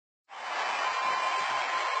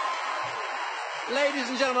Ladies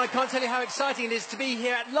and gentlemen, I can't tell you how exciting it is to be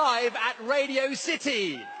here live at Radio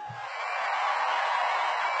City.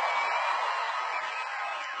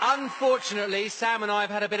 Unfortunately, Sam and I have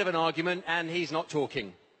had a bit of an argument and he's not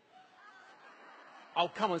talking. Oh,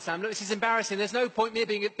 come on, Sam, look, this is embarrassing. There's no point me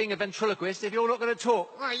being a ventriloquist if you're not going to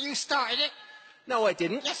talk. Well, you started it. No, I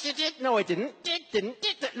didn't. Yes, you did. No, I didn't. Didn't.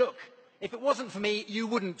 Look, if it wasn't for me, you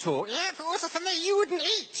wouldn't talk. Yeah, if it wasn't for me, you wouldn't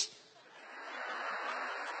eat.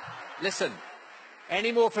 Listen,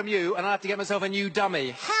 any more from you and I have to get myself a new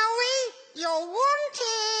dummy. Howie, you're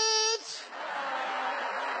wanted.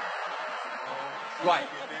 Right,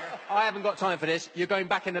 I haven't got time for this. You're going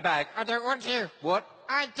back in the bag. I don't want to. What?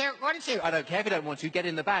 I don't want to. I don't care if you don't want to. Get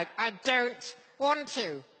in the bag. I don't want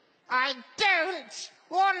to. I don't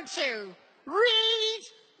want to. Read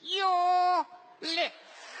your lips.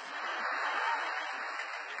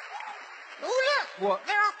 Oh, look. What?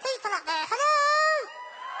 There are people up there. Hello?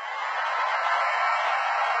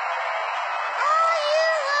 Are you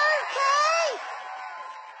okay?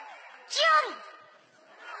 Jump!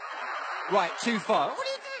 Right, too far. What are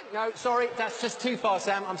you doing? No, sorry, that's just too far,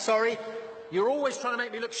 Sam. I'm sorry. You're always trying to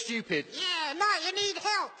make me look stupid. Yeah, no, you need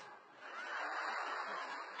help.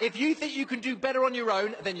 If you think you can do better on your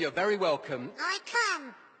own, then you're very welcome. I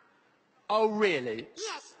can. Oh, really?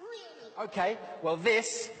 Yes, really. Okay, well,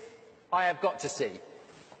 this I have got to see.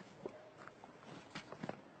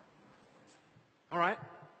 All right.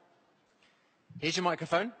 Here's your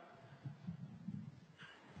microphone.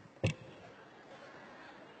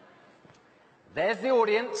 There's the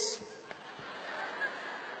audience.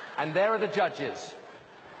 And there are the judges.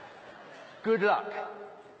 Good luck.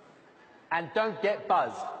 And don't get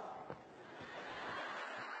buzzed.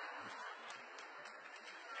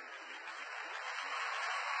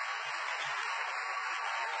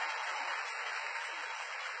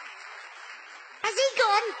 Has he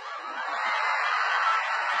gone?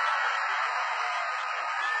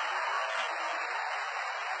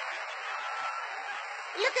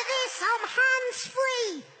 Look at this, I'm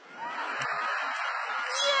hands-free.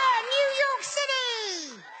 Yeah, New York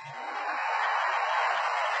City.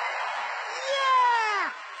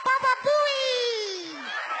 Yeah, Baba Booey.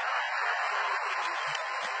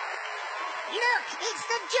 Look, it's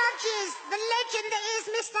the judges, the legend that is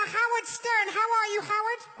Mr. Howard Stern. How are you,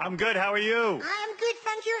 Howard? I'm good. How are you? I am good,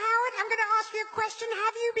 thank you, Howard. I'm going to ask you a question.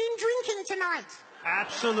 Have you been drinking tonight?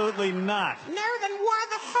 Absolutely not. No, then why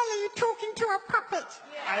the hell are you talking to a puppet?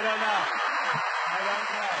 I don't know. I don't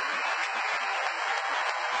know.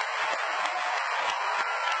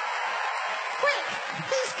 Quick,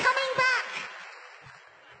 he's coming back.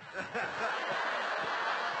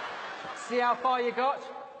 See how far you got?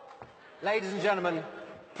 Ladies and gentlemen,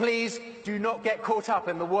 please do not get caught up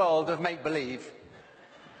in the world of make-believe.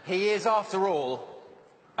 He is, after all,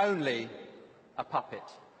 only a puppet.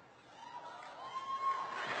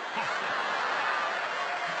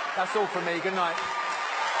 That's all from me. Good night.